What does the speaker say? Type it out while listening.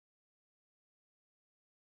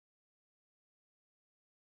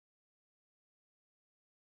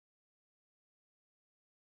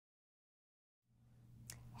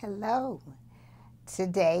Hello.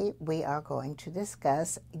 Today we are going to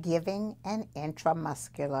discuss giving an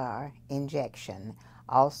intramuscular injection,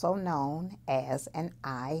 also known as an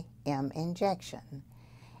IM injection.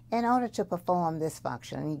 In order to perform this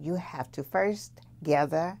function, you have to first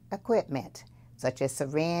gather equipment, such as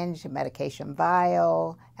syringe, medication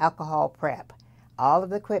vial, alcohol prep, all of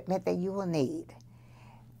the equipment that you will need.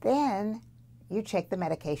 Then you check the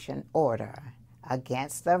medication order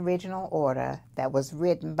against the original order that was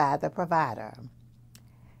written by the provider.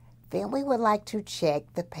 Then we would like to check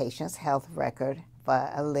the patient's health record for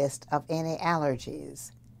a list of any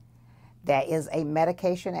allergies. There is a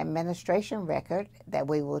medication administration record that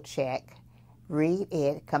we will check, read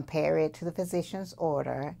it, compare it to the physician's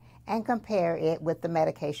order, and compare it with the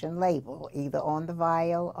medication label, either on the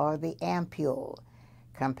vial or the ampule.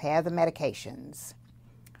 Compare the medications.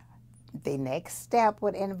 The next step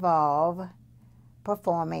would involve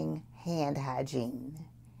performing hand hygiene.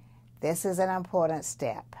 This is an important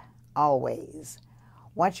step, always.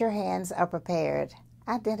 Once your hands are prepared,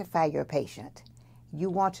 identify your patient. You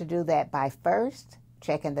want to do that by first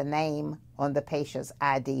checking the name on the patient's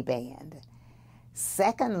ID band.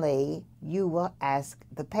 Secondly, you will ask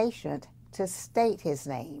the patient to state his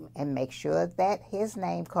name and make sure that his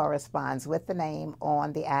name corresponds with the name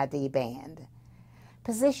on the ID band.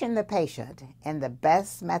 Position the patient in the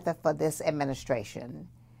best method for this administration.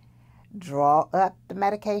 Draw up the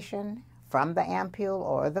medication from the ampule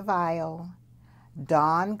or the vial.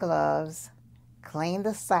 Don gloves. Clean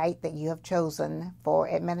the site that you have chosen for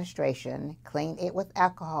administration. Clean it with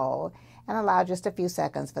alcohol and allow just a few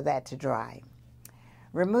seconds for that to dry.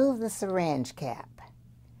 Remove the syringe cap.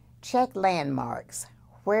 Check landmarks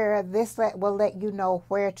where this will let you know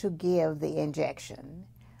where to give the injection.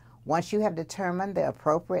 Once you have determined the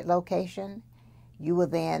appropriate location, you will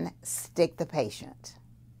then stick the patient.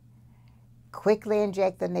 Quickly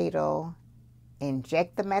inject the needle,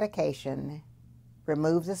 inject the medication,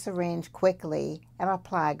 remove the syringe quickly, and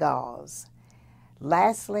apply gauze.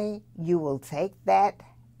 Lastly, you will take that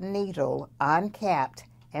needle uncapped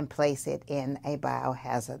and place it in a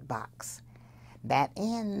biohazard box. That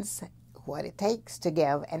ends what it takes to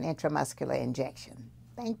give an intramuscular injection.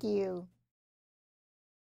 Thank you.